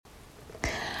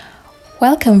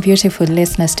Welcome, beautiful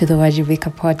listeners, to the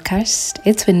Wajibika podcast.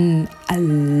 It's been a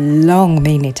long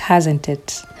minute, hasn't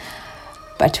it?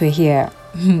 But we're here.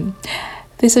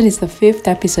 This one is the 5th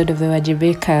episode of the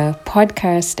Wajibika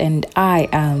podcast, and I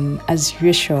am, as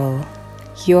usual,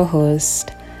 your host,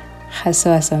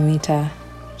 Haswa Samita.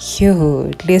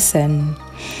 Listen,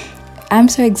 I'm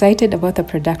so excited about the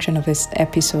production of this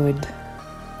episode.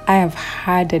 I have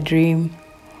had a dream.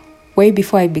 Way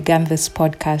before I began this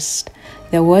podcast,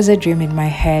 there was a dream in my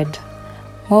head,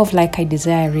 more of like a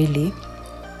desire really,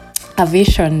 a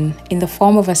vision in the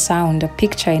form of a sound, a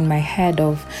picture in my head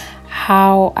of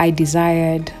how I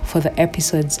desired for the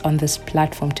episodes on this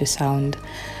platform to sound.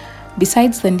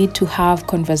 Besides the need to have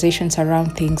conversations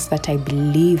around things that I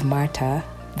believe matter,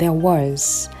 there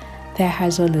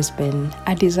has always been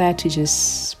a desire to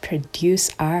just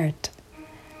produce art.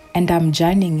 And I'm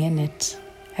journeying in it,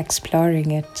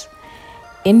 exploring it.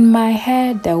 In my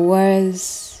head, there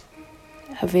was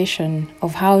a vision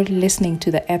of how listening to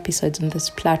the episodes on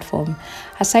this platform,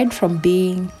 aside from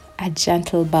being a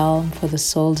gentle balm for the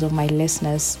souls of my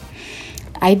listeners,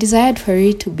 I desired for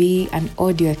it to be an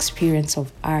audio experience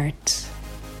of art.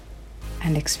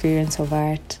 An experience of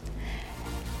art.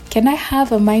 Can I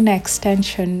have a minor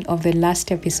extension of the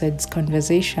last episode's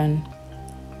conversation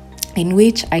in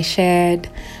which I shared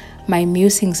my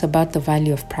musings about the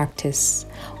value of practice?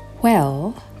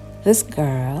 Well, this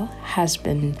girl has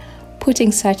been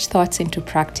putting such thoughts into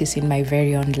practice in my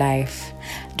very own life.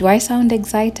 Do I sound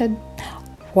excited?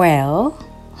 Well,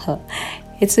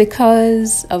 it's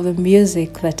because of the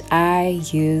music that I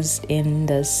used in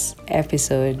this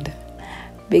episode.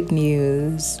 Big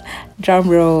news, drum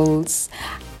rolls.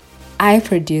 I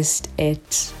produced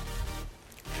it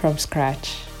from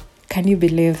scratch. Can you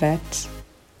believe it?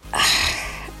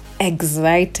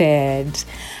 Excited.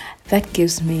 That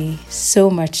gives me so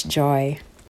much joy.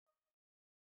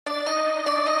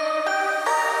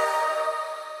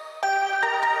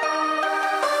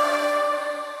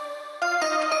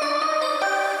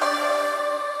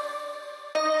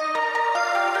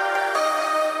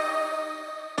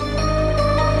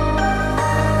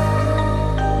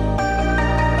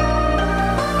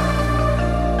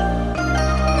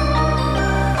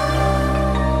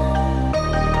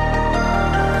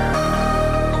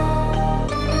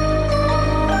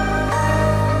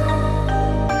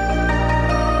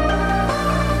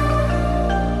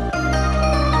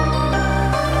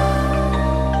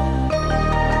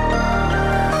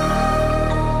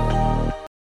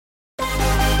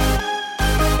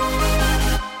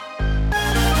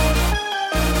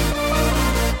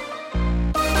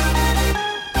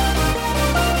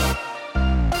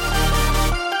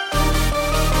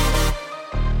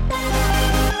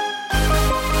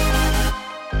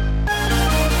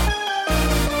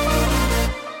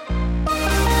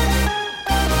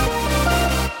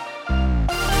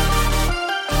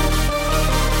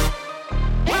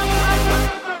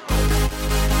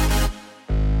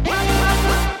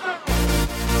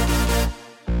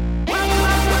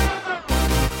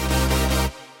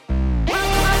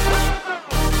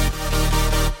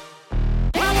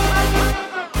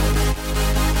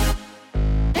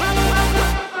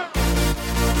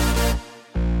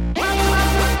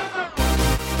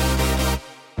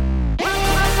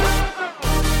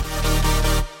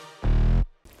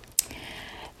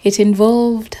 It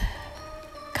involved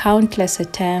countless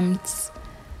attempts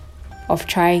of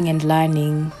trying and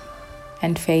learning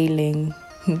and failing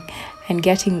and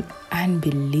getting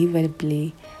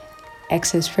unbelievably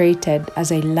exasperated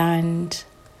as I learned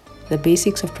the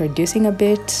basics of producing a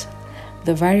beat,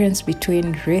 the variance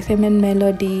between rhythm and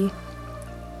melody,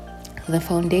 the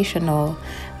foundational,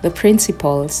 the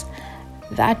principles.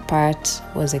 That part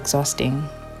was exhausting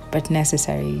but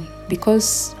necessary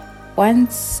because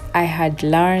once I had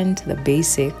learned the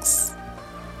basics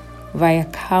via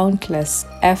countless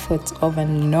efforts of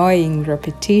annoying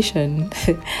repetition,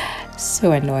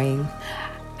 so annoying,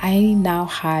 I now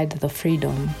had the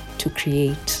freedom to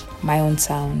create my own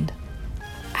sound.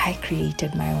 I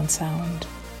created my own sound,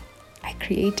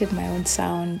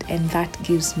 and that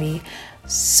gives me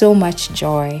so much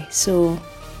joy. So,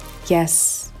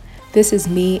 yes, this is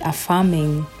me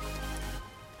affirming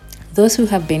those who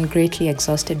have been greatly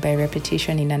exhausted by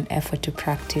repetition in an effort to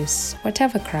practice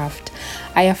whatever craft.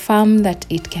 I affirm that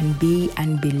it can be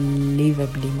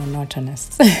unbelievably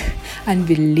monotonous,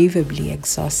 unbelievably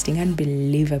exhausting,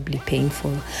 unbelievably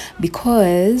painful,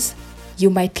 because you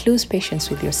might lose patience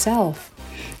with yourself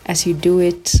as you do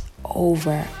it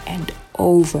over and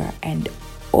over and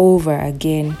over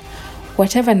again,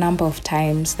 whatever number of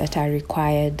times that are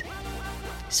required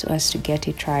so as to get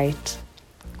it right.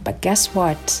 But guess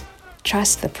what?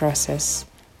 Trust the process.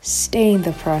 Stay in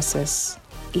the process.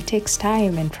 It takes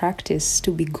time and practice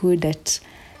to be good at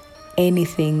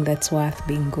anything that's worth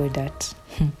being good at.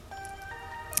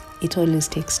 It always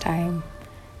takes time.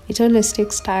 It always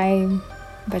takes time,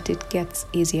 but it gets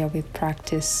easier with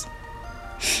practice.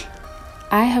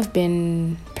 I have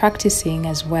been practicing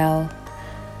as well,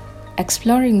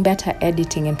 exploring better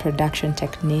editing and production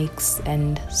techniques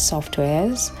and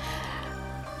softwares.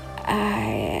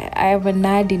 I am a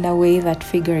nerd in a way that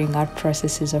figuring out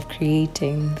processes of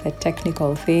creating, the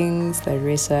technical things, the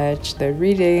research, the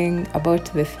reading about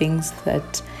the things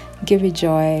that give me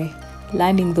joy,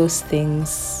 learning those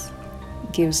things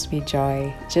gives me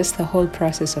joy. Just the whole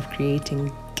process of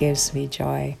creating gives me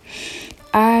joy.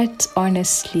 Art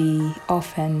honestly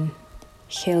often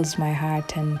heals my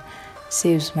heart and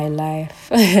saves my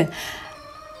life.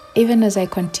 Even as I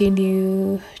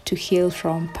continue to heal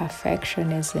from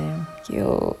perfectionism,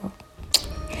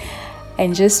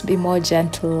 and just be more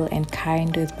gentle and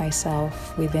kind with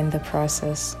myself within the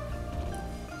process.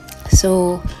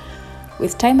 So,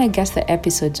 with time, I guess the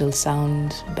episodes will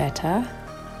sound better.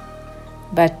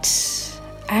 But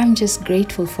I'm just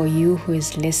grateful for you who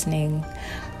is listening,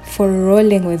 for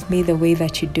rolling with me the way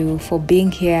that you do, for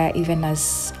being here even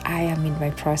as I am in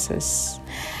my process.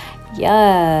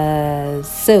 Yes.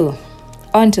 So,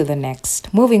 on to the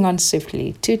next. Moving on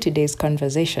swiftly to today's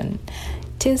conversation.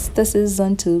 'Tis the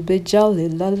season to be jolly,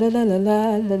 la la la la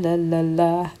la la la la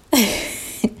la.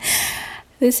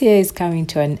 This year is coming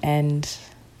to an end.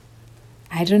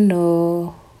 I don't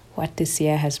know what this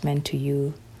year has meant to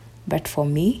you, but for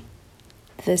me,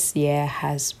 this year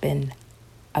has been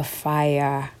a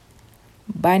fire,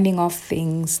 burning off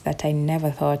things that I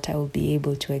never thought I would be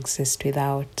able to exist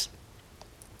without.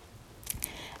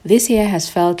 This year has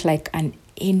felt like an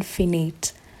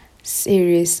infinite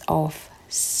series of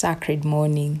sacred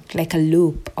mourning, like a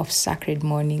loop of sacred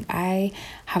mourning. I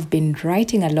have been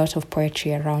writing a lot of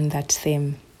poetry around that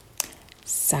theme,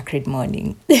 sacred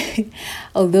mourning.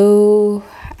 Although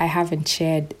I haven't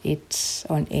shared it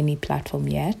on any platform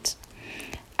yet,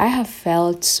 I have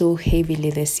felt so heavily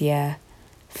this year,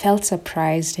 felt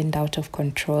surprised and out of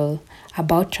control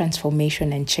about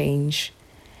transformation and change.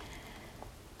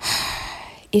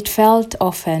 It felt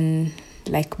often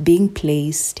like being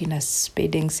placed in a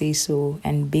speeding seesaw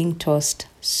and being tossed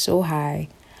so high,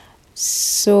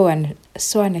 so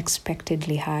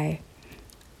unexpectedly high,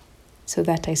 so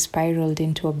that I spiraled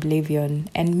into oblivion,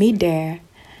 and midair,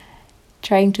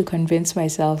 trying to convince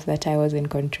myself that I was in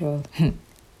control,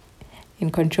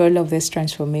 in control of this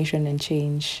transformation and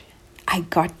change. I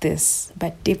got this,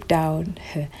 but deep down,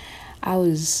 I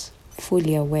was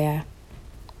fully aware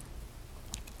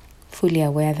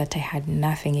that I had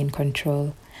nothing in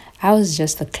control. I was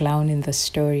just a clown in the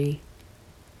story.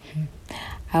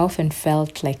 I often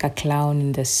felt like a clown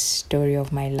in the story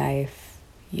of my life.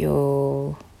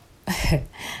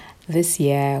 This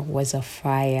year was a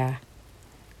fire.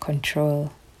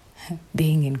 Control,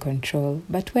 being in control.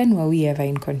 But when were we ever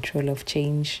in control of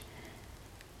change?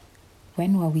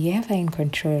 When were we ever in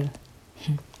control?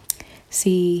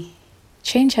 See,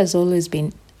 change has always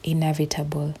been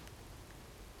inevitable.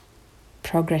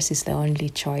 Progress is the only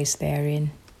choice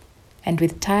therein. And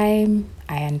with time,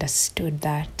 I understood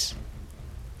that.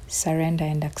 Surrender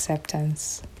and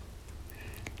acceptance.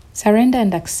 Surrender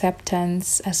and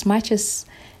acceptance, as much as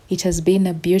it has been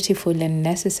a beautiful and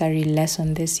necessary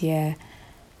lesson this year,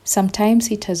 sometimes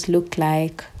it has looked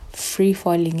like free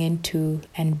falling into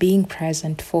and being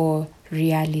present for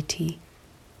reality.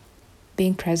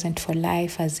 Being present for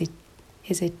life as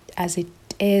it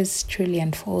is truly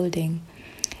unfolding,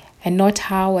 and not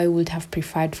how I would have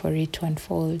preferred for it to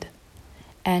unfold.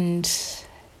 And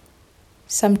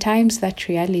sometimes that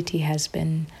reality has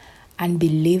been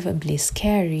unbelievably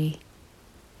scary.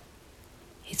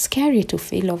 It's scary to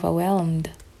feel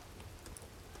overwhelmed.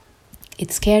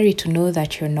 It's scary to know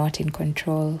that you're not in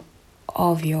control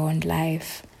of your own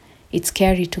life. It's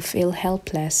scary to feel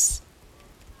helpless.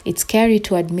 It's scary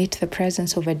to admit the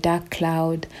presence of a dark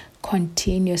cloud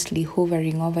continuously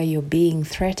hovering over your being,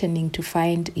 threatening to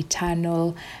find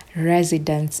eternal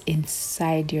residence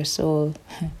inside your soul.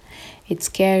 It's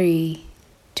scary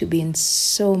to be in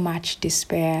so much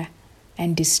despair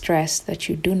and distress that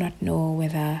you do not know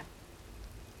whether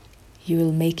you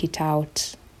will make it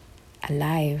out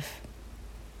alive,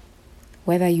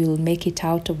 whether you will make it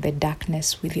out of the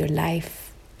darkness with your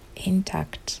life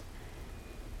intact,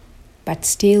 but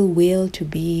still will to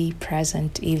be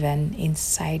present even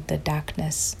inside the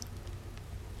darkness.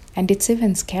 And it's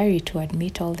even scary to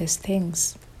admit all these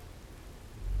things.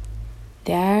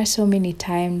 There are so many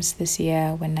times this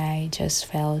year when I just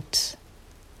felt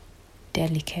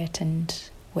delicate and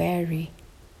weary,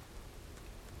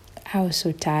 I was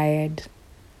so tired.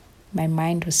 My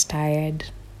mind was tired,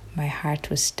 my heart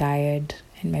was tired,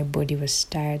 and my body was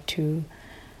tired too.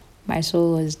 My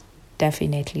soul was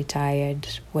definitely tired,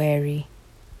 weary.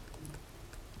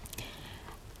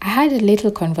 I had a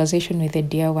little conversation with a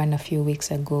dear one a few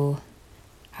weeks ago,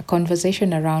 a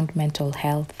conversation around mental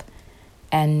health.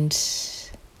 And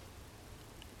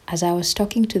as I was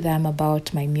talking to them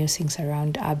about my musings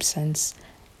around absence,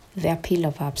 the appeal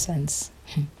of absence,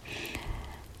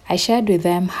 I shared with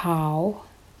them how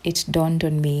it dawned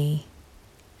on me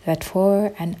that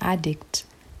for an addict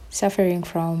suffering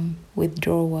from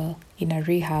withdrawal in a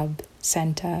rehab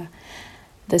center,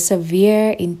 the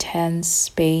severe, intense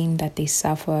pain that they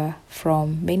suffer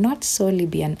from may not solely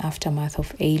be an aftermath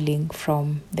of ailing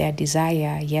from their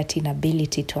desire yet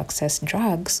inability to access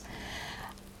drugs,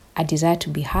 a desire to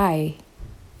be high.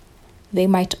 They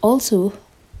might also,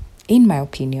 in my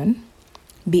opinion,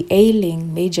 be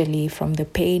ailing majorly from the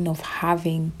pain of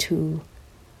having to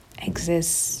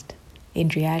exist in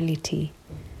reality,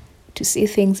 to see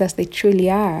things as they truly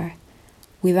are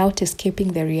without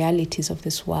escaping the realities of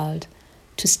this world,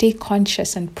 to stay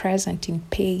conscious and present in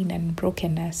pain and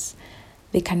brokenness.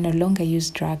 They can no longer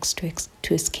use drugs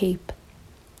to escape.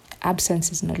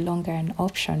 Absence is no longer an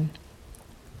option.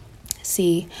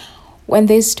 See, when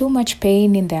there's too much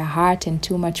pain in their heart and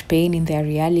too much pain in their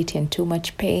reality and too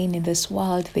much pain in this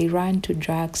world, they run to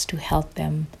drugs to help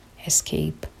them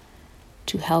escape,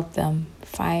 to help them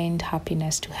find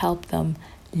happiness, to help them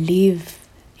live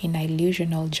in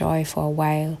illusional joy for a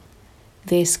while.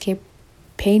 They escape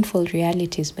painful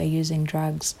realities by using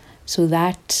drugs so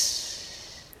that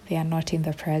they are not in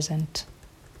the present.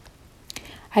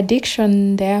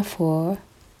 Addiction, therefore,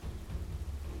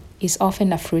 is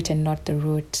often a fruit and not the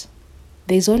root.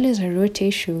 There's always a root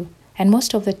issue, and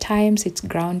most of the times it's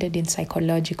grounded in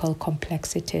psychological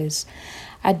complexities.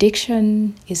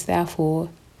 Addiction is therefore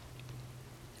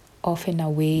often a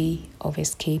way of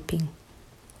escaping.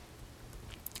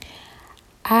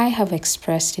 I have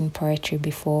expressed in poetry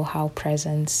before how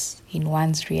presence in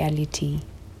one's reality,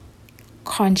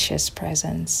 conscious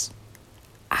presence,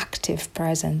 active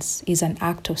presence, is an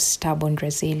act of stubborn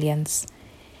resilience.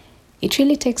 It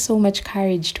really takes so much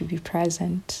courage to be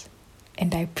present,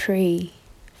 and I pray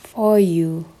for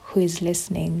you who is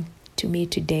listening to me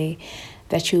today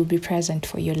that you'll be present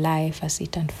for your life as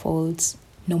it unfolds,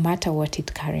 no matter what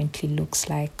it currently looks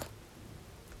like.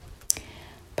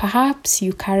 Perhaps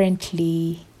you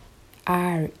currently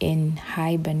are in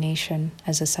hibernation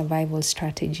as a survival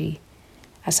strategy,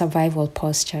 a survival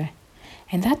posture.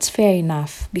 And that's fair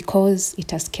enough because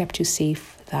it has kept you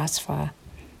safe thus far.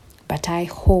 But I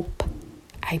hope,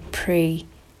 I pray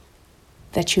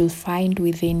that you'll find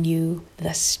within you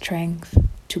the strength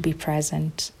to be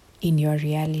present in your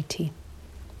reality.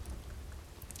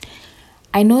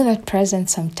 I know that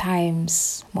presence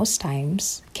sometimes, most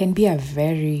times, can be a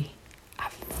very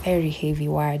heavy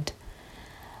word.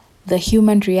 The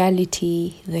human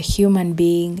reality, the human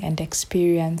being and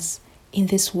experience in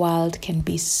this world can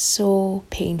be so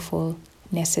painful,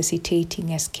 necessitating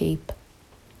escape.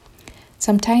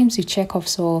 Sometimes you check off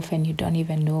so often you don't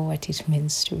even know what it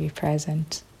means to be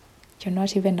present. You're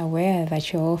not even aware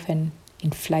that you're often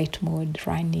in flight mode,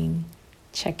 running,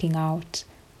 checking out,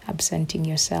 absenting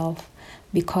yourself,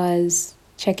 because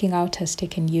checking out has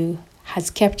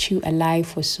kept you alive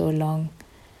for so long.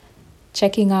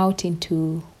 Checking out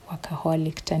into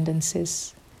workaholic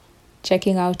tendencies,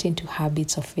 checking out into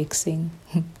habits of fixing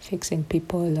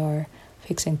people or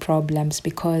fixing problems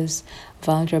because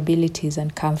vulnerability is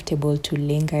uncomfortable to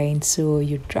linger in, so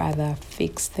you'd rather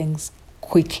fix things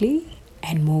quickly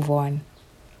and move on.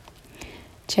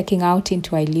 Checking out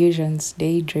into illusions,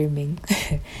 daydreaming,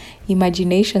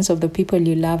 imaginations of the people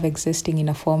you love existing in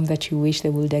a form that you wish they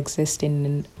would exist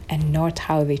in and not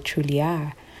how they truly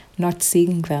are. Not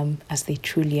seeing them as they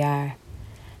truly are.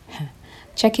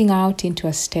 Checking out into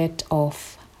a state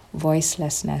of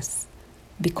voicelessness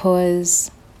because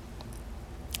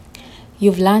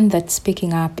you've learned that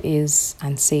speaking up is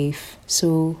unsafe,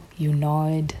 so you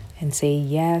nod and say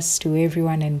yes to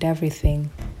everyone and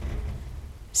everything.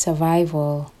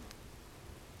 Survival,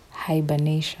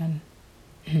 hibernation.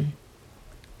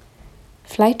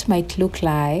 Flight might look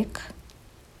like,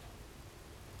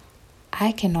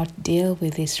 I cannot deal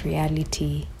with this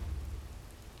reality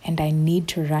and I need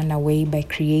to run away by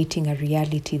creating a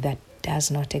reality that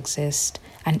does not exist,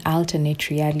 an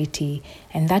alternate reality.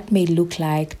 And that may look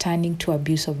like turning to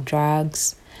abuse of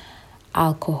drugs,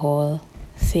 alcohol,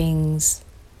 things,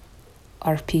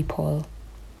 or people,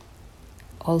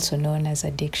 also known as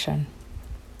addiction.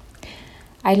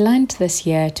 I learned this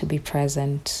year to be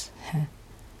present,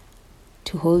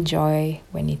 to hold joy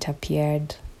when it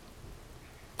appeared,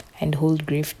 and hold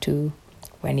grief too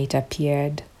when it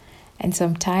appeared. And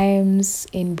sometimes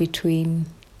in between,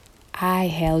 I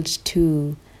held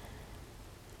to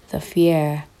the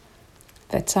fear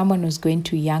that someone was going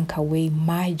to yank away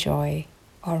my joy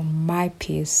or my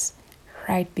peace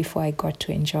right before I got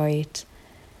to enjoy it.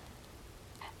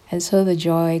 And so the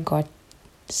joy got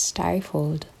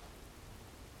stifled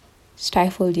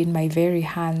in my very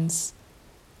hands,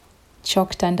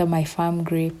 choked under my firm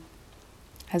grip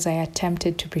as I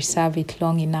attempted to preserve it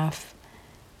long enough.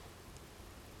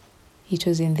 It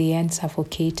was in the end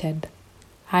suffocated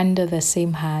under the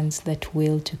same hands that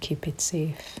willed to keep it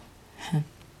safe.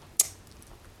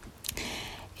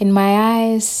 In my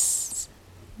eyes,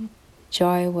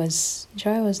 joy was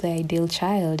the ideal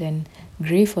child and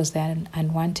grief was the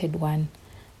unwanted one.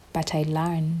 But I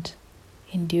learned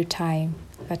in due time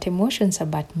that emotions are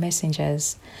but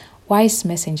messengers, wise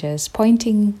messengers,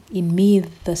 pointing in me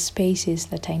the spaces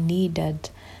that I needed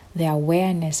the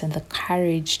awareness and the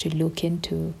courage to look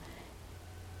into.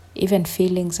 Even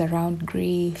feelings around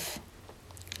grief,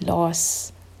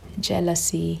 loss,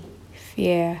 jealousy,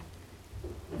 fear,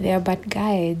 they are but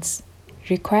guides,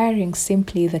 requiring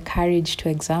simply the courage to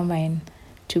examine,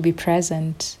 to be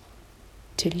present,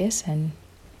 to listen.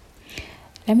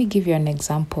 Let me give you an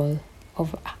example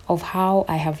of how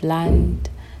I have learned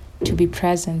to be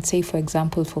present, say for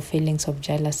example, for feelings of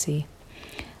jealousy.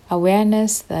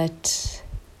 Awareness that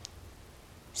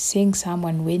seeing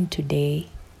someone win today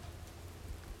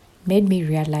made me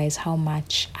realize how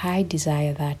much I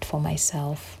desire that for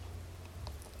myself.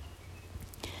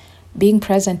 Being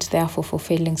present, therefore, for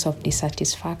feelings of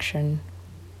dissatisfaction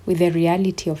with the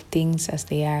reality of things as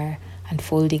they are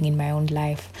unfolding in my own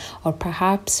life, or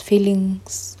perhaps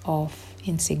feelings of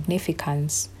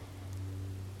insignificance.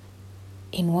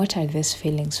 In what are these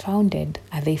feelings founded?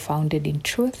 Are they founded in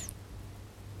truth?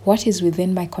 What is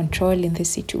within my control in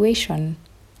this situation?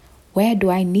 Where do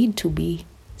I need to be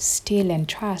still and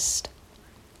trust?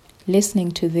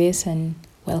 Listening to this and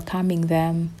welcoming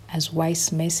them as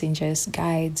wise messengers,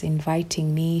 guides,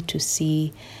 inviting me to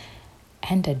see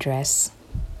and address.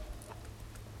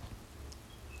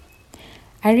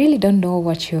 I really don't know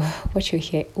what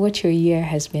your year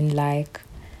has been like.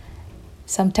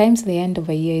 Sometimes the end of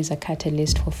a year is a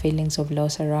catalyst for feelings of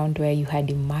loss around where you had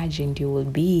imagined you will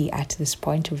be at this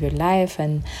point of your life,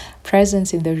 and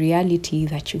presence in the reality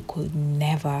that you could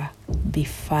never be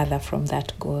further from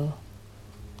that goal.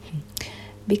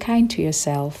 Be kind to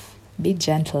yourself. Be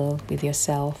gentle with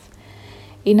yourself.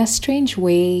 In a strange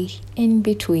way, in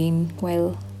between,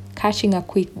 while catching a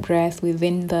quick breath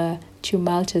within the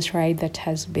tumultuous ride that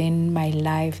has been my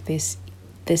life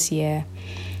this year,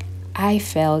 I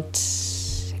felt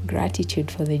gratitude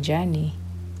for the journey,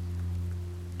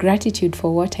 gratitude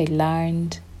for what I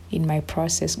learned in my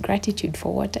process, gratitude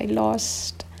for what I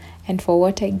lost and for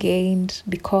what I gained,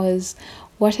 because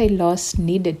what I lost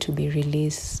needed to be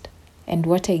released and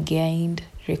what I gained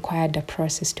required a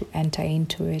process to enter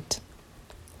into it.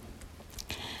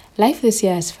 Life this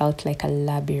year has felt like a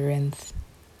labyrinth,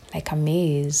 like a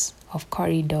maze of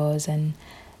corridors and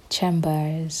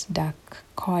chambers, dark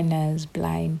corners,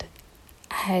 blind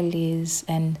alleys,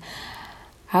 and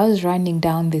I was running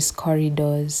down these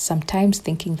corridors, sometimes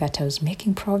thinking that I was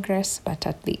making progress, but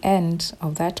at the end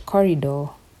of that corridor,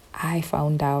 I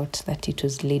found out that it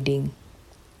was leading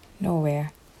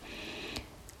nowhere.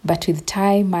 But with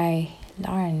time, I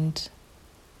learned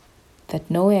that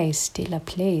nowhere is still a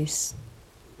place.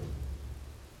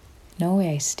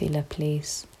 Nowhere is still a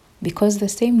place. Because the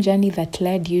same journey that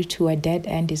led you to a dead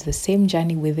end is the same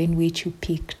journey within which you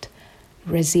picked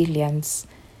resilience,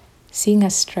 seeing a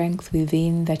strength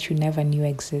within that you never knew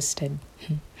existed.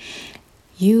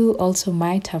 You also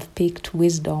might have picked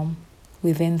wisdom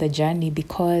within the journey,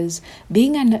 because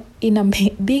being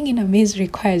in a maze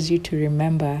requires you to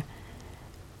remember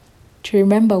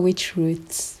which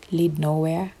routes lead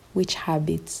nowhere, which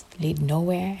habits lead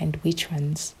nowhere, and which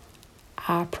ones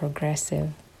are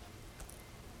progressive.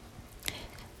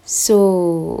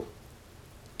 So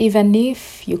even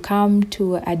if you come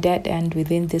to a dead end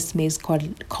within this maze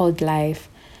called life,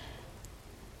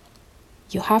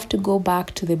 you have to go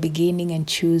back to the beginning and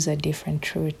choose a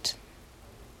different route.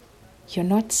 You're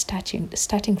not starting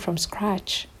from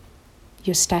scratch.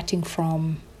 You're starting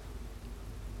from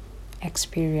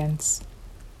experience.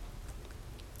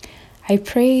 I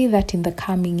pray that in the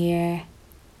coming year,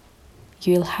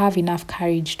 you'll have enough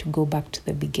courage to go back to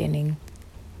the beginning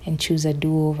and choose a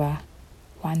do-over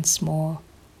once more,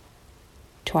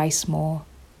 twice more,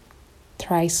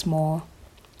 thrice more,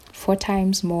 4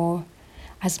 times more,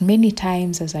 as many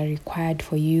times as are required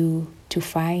for you to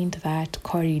find that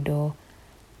corridor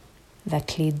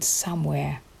that leads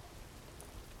somewhere.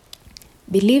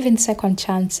 Believe in second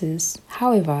chances.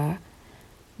 However,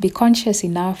 be conscious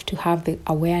enough to have the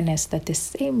awareness that the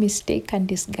same mistake can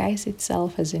disguise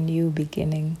itself as a new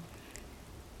beginning.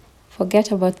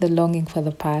 Forget about the longing for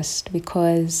the past,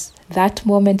 because that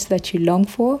moment that you long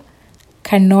for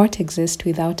cannot exist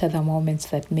without other moments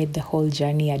that made the whole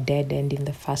journey a dead end in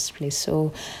the first place.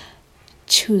 So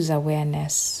choose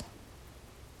awareness.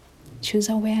 Choose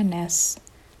awareness.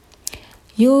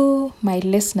 You, my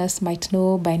listeners, might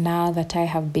know by now that I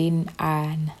have been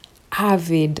an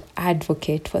avid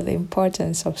advocate for the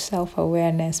importance of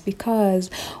self-awareness, because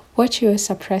what you're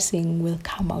suppressing will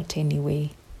come out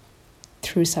anyway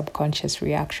through subconscious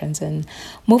reactions, and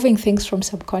moving things from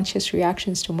subconscious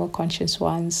reactions to more conscious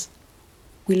ones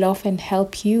will often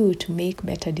help you to make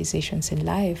better decisions in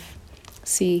life.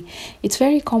 See, it's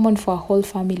very common for a whole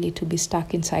family to be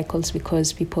stuck in cycles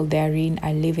because people therein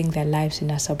are living their lives in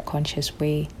a subconscious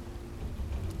way.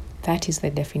 That is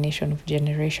the definition of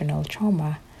generational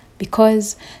trauma,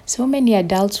 because so many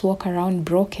adults walk around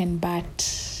broken,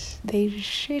 but they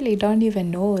really don't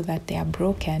even know that they are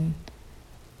broken.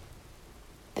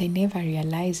 They never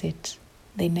realize it.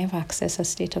 They never access a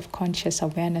state of conscious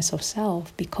awareness of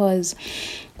self, because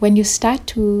when you start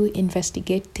to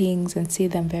investigate things and see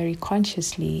them very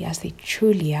consciously as they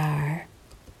truly are,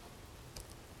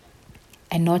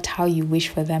 and not how you wish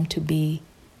for them to be,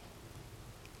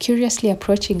 curiously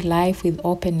approaching life with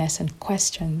openness and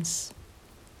questions,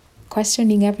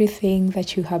 questioning everything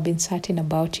that you have been certain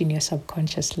about in your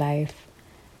subconscious life,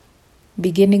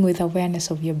 beginning with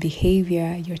awareness of your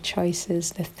behavior, your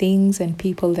choices, the things and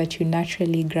people that you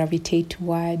naturally gravitate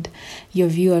toward, your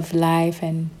view of life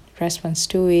and response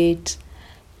to it,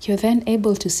 you're then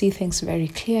able to see things very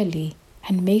clearly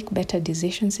and make better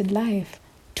decisions in life,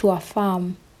 to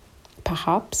affirm,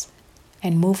 perhaps,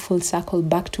 and move full circle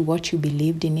back to what you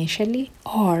believed initially,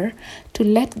 or to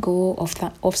let go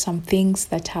of some things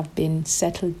that have been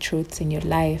settled truths in your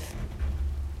life,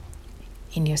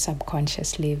 in your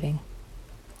subconscious living.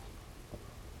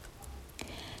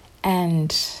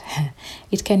 And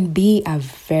it can be a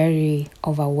very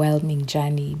overwhelming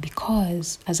journey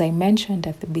because, as I mentioned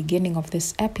at the beginning of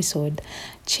this episode,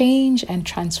 change and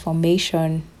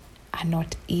transformation are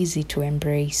not easy to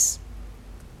embrace.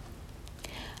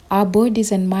 Our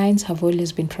bodies and minds have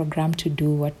always been programmed to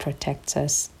do what protects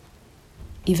us,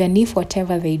 even if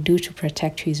whatever they do to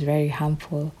protect you is very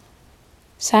harmful.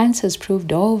 Science has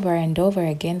proved over and over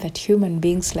again that human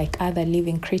beings, like other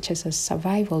living creatures, are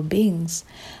survival beings.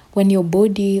 When your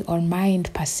body or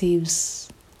mind perceives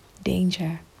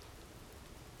danger,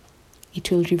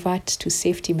 it will revert to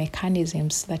safety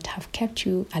mechanisms that have kept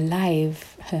you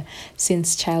alive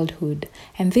since childhood.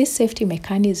 And these safety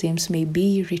mechanisms may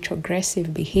be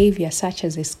retrogressive behavior, such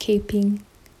as escaping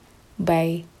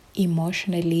by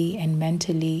emotionally and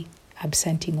mentally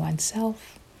absenting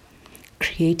oneself,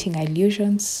 creating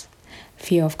illusions,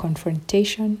 fear of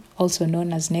confrontation, also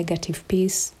known as negative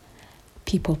peace,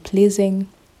 people-pleasing,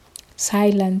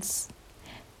 silence,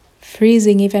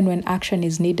 freezing even when action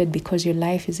is needed because your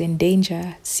life is in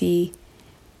danger. See,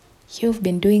 you've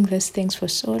been doing these things for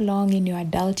so long in your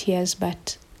adult years,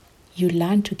 but you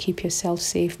learn to keep yourself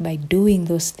safe by doing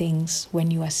those things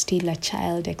when you are still a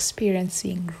child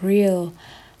experiencing real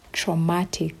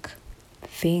traumatic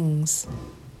things.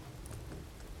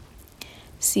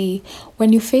 See,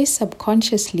 when you face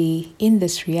subconsciously in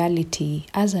this reality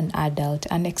as an adult,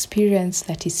 an experience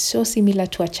that is so similar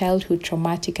to a childhood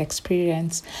traumatic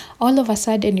experience, all of a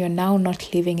sudden you're now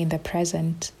not living in the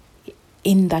present.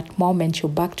 In that moment,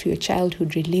 you're back to your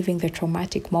childhood, reliving the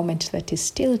traumatic moment that is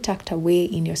still tucked away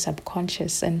in your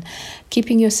subconscious and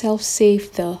keeping yourself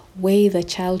safe the way the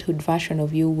childhood version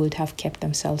of you would have kept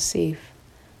themselves safe.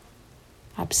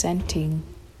 Absenting,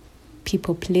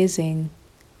 people-pleasing,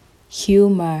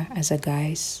 humor as a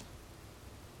guise,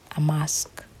 a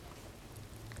mask.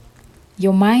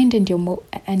 Your mind and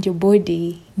your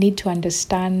body need to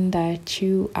understand that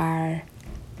you are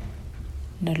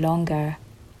no longer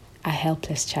a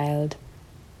helpless child,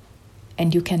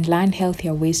 and you can learn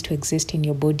healthier ways to exist in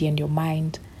your body and your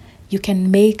mind. You can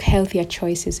make healthier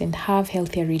choices and have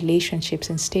healthier relationships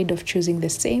instead of choosing the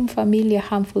same familiar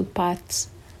harmful paths.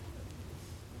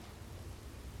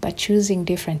 But choosing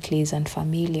differently is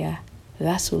unfamiliar,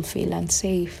 thus will feel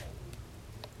unsafe.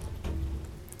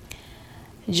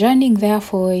 Journeying,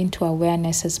 therefore, into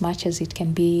awareness, as much as it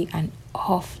can be an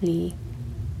awfully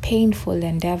painful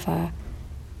endeavor,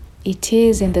 it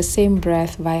is in the same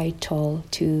breath vital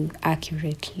to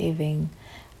accurate living,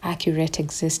 accurate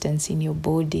existence in your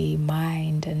body,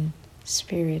 mind, and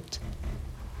spirit.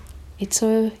 It's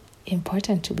so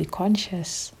important to be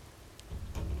conscious.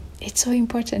 It's so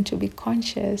important to be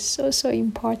conscious. So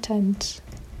important.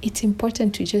 It's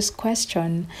important to just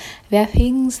question. There are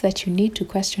things that you need to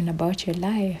question about your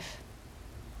life.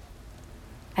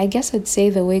 I guess I'd say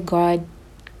the way God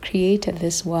created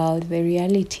this world, the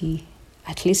reality,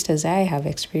 at least as I have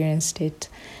experienced it,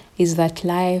 is that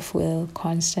life will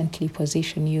constantly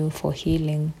position you for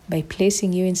healing by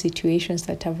placing you in situations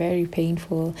that are very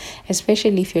painful,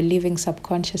 especially if you're living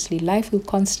subconsciously. Life will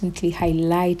constantly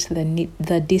highlight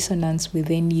the dissonance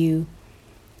within you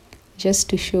just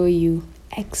to show you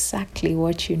exactly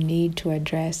what you need to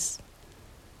address,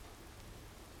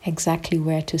 exactly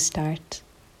where to start,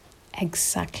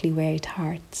 exactly where it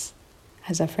hurts,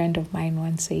 as a friend of mine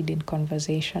once said in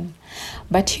conversation.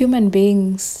 But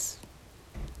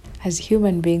as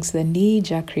human beings, the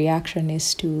knee-jerk reaction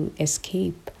is to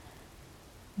escape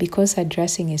because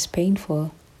addressing is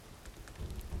painful.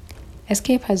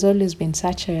 Escape has always been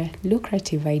such a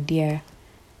lucrative idea,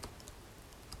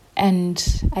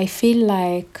 and I feel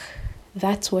like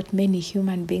that's what many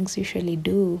human beings usually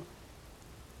do.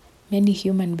 Many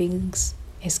human beings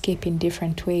escape in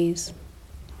different ways.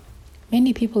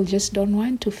 Many people just don't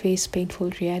want to face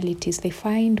painful realities. They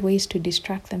find ways to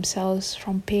distract themselves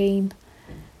from pain,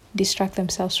 distract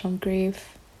themselves from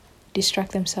grief,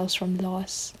 distract themselves from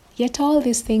loss. Yet all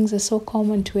these things are so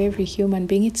common to every human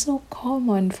being. It's so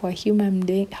common for a human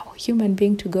being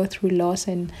to go through loss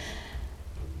and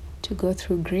to go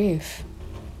through grief.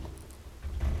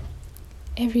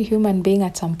 Every human being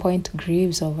at some point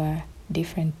grieves over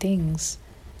different things,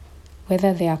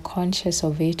 whether they are conscious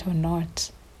of it or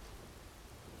not.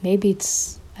 Maybe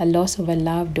it's a loss of a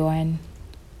loved one,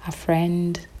 a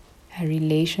friend, a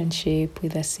relationship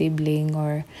with a sibling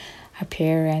or a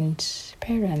parents,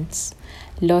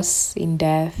 loss in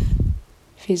death,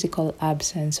 physical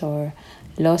absence, or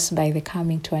loss by the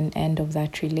coming to an end of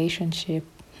that relationship,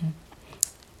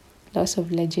 loss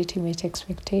of legitimate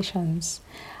expectations,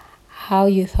 how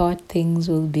you thought things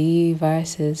will be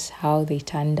versus how they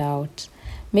turned out.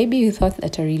 Maybe you thought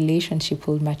that a relationship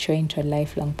will mature into a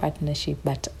lifelong partnership,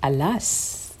 but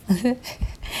alas,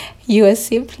 you are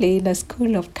simply in a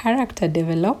school of character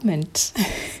development.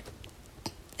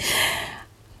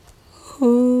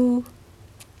 Who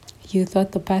you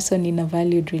thought the person in a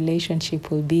valued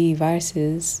relationship will be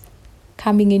versus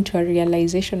coming into a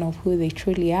realization of who they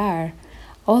truly are.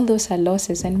 All those are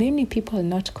losses, and many people are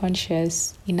not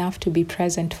conscious enough to be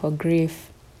present for grief.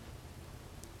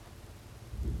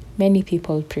 Many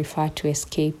people prefer to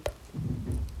escape.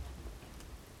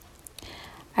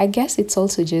 I guess it's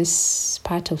also just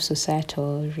part of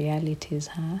societal realities,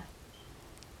 huh?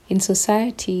 In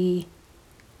society,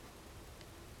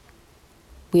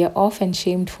 we are often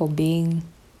shamed for being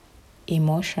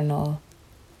emotional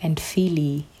and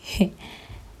feely.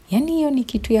 Yaani hiyo ni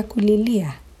kitu ya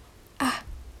kulilia.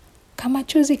 Kama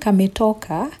chozi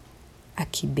kametoka,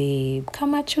 babe,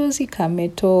 kama chozi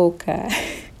kametoka.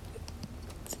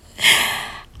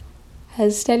 I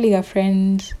was telling a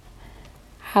friend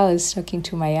how I was talking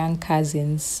to my young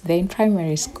cousins. They're in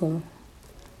primary school.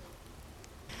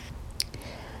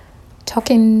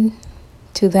 Talking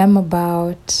to them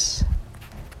about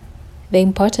the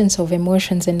importance of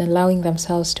emotions and allowing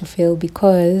themselves to feel,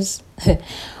 because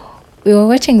we were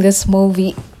watching this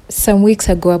movie some weeks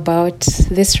ago about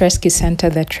this rescue center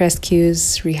that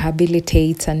rescues,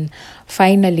 rehabilitates, and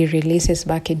finally releases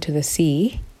back into the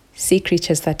sea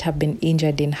creatures that have been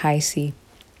injured in high sea.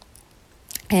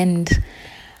 And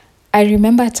I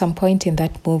remember at some point in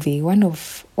that movie, one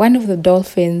of the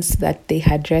dolphins that they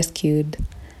had rescued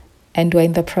and were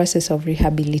in the process of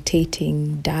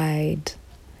rehabilitating died.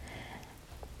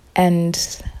 And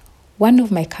one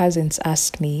of my cousins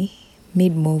asked me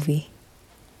mid-movie,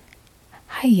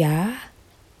 "Haya,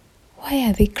 why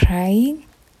are they crying?"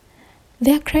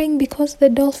 "They are crying because the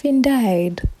dolphin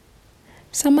died.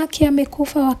 Samaki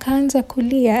amekufa wakaanza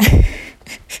kulia."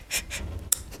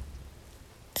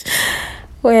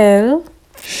 Well,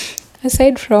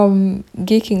 aside from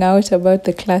geeking out about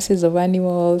the classes of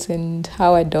animals and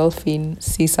how a dolphin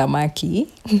sees samaki,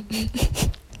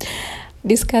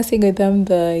 discussing with them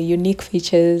the unique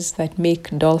features that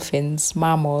make dolphins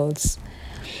mammals,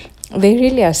 they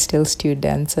really are still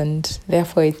students, and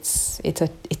therefore it's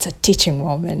a teaching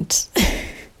moment.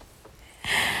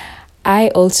 I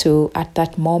also, at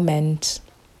that moment,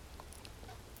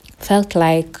 felt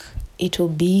like it will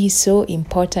be so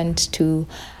important to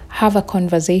have a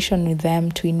conversation with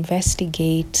them, to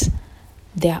investigate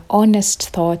their honest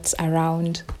thoughts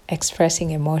around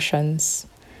expressing emotions,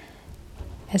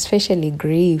 especially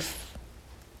grief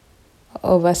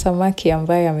over samaki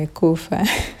ambaye amekufa.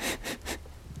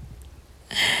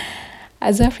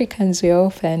 As Africans, we're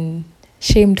often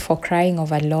shamed for crying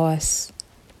over loss,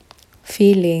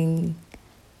 feeling,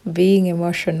 being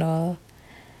emotional.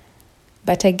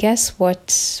 But I guess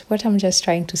what I'm just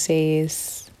trying to say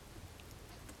is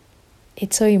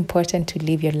it's so important to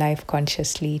live your life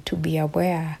consciously, to be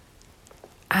aware.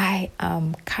 I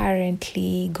am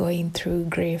currently going through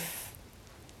grief.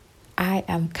 I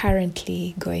am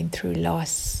currently going through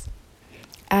loss.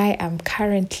 I am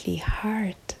currently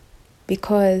hurt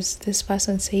because this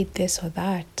person said this or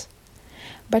that.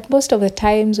 But most of the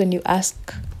times when you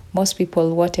ask most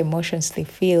people what emotions they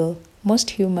feel,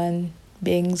 most human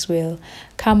beings will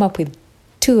come up with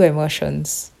two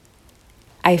emotions.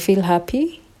 I feel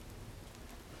happy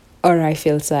or I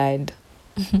feel sad.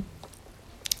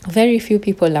 Very few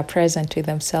people are present with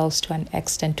themselves to an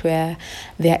extent where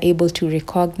they are able to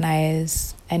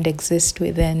recognize and exist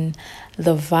within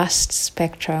the vast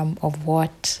spectrum of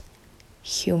what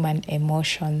human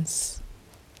emotions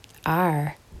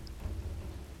are.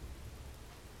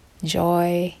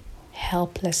 Joy,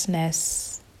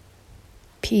 helplessness,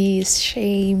 peace,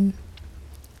 shame,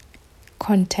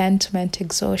 contentment,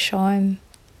 exhaustion,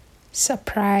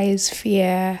 surprise,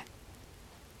 fear,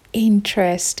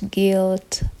 interest,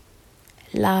 guilt,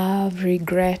 love,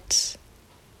 regret,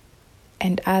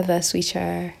 and others which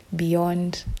are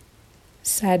beyond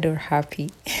sad or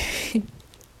happy.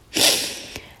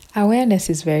 Awareness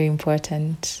is very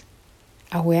important.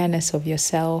 Awareness of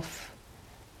yourself,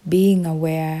 being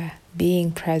aware,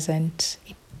 being present.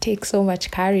 It takes so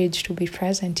much courage to be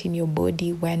present in your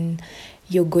body when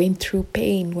you're going through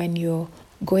pain, when you're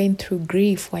going through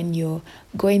grief, when you're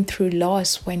going through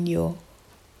loss, when you're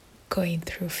going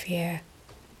through fear.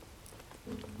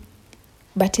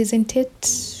 But isn't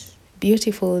it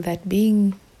beautiful that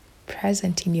being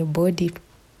present in your body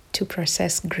to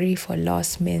process grief or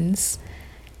loss means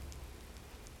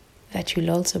that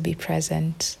you'll also be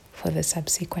present for the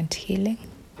subsequent healing?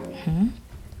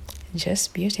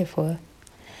 Just beautiful.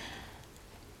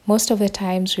 Most of the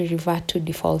times we revert to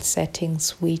default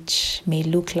settings which may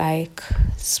look like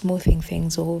smoothing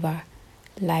things over,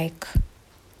 like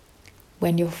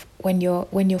when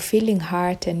you're feeling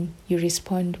hurt and you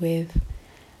respond with,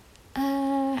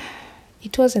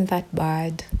 it wasn't that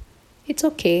bad. It's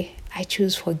okay. I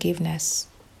choose forgiveness.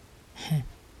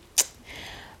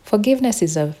 Forgiveness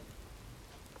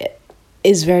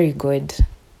is very good.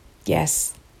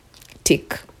 Yes,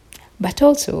 tick. But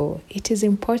also, it is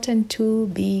important to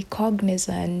be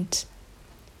cognizant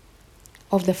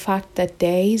of the fact that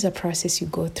there is a process you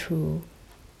go through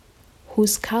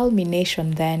whose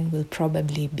culmination then will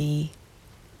probably be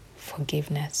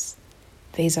forgiveness.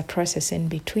 There is a process in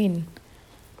between.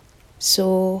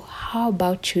 So how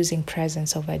about choosing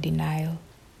presence over denial?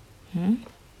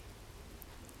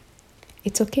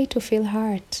 It's okay to feel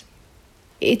hurt.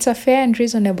 It's a fair and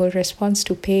reasonable response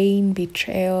to pain,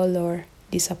 betrayal, or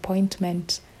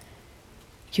disappointment.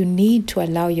 You need to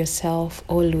allow yourself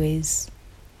always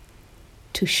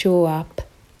to show up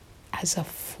as a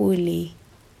fully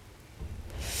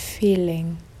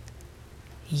feeling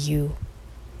you.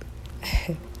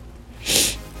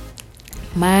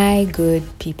 My good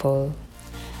people,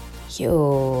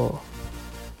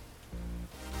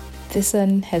 this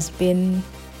one has been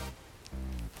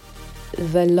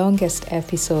the longest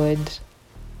episode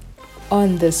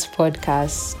on this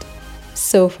podcast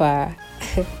so far.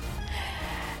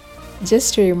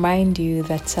 Just to remind you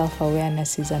that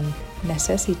self-awareness is a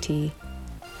necessity.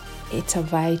 It's a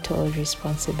vital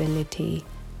responsibility.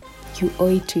 You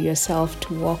owe it to yourself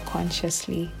to walk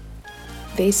consciously.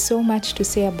 There's so much to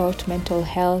say about mental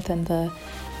health and the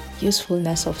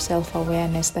usefulness of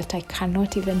self-awareness that I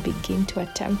cannot even begin to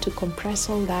attempt to compress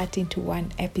all that into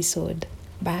one episode.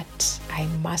 But I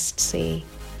must say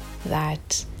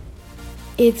that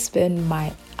it's been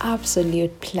my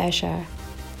absolute pleasure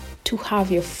to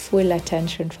have your full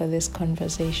attention for this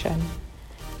conversation.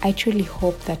 I truly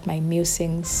hope that my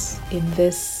musings in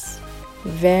this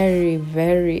very,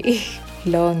 very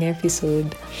long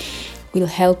episode will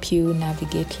help you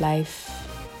navigate life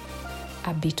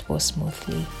a bit more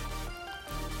smoothly.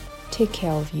 Take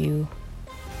care of you.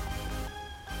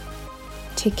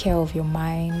 Take care of your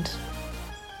mind.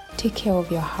 Take care of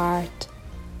your heart.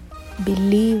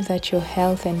 Believe that your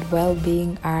health and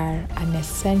well-being are an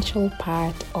essential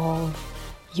part of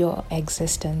your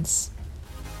existence.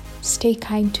 Stay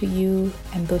kind to you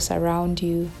and those around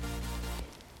you.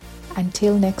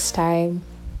 Until next time,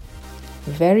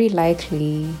 very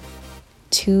likely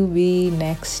to be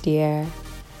next year.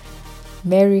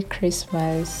 Merry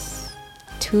Christmas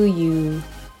to you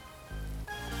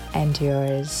and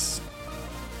yours.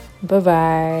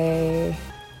 Bye-bye.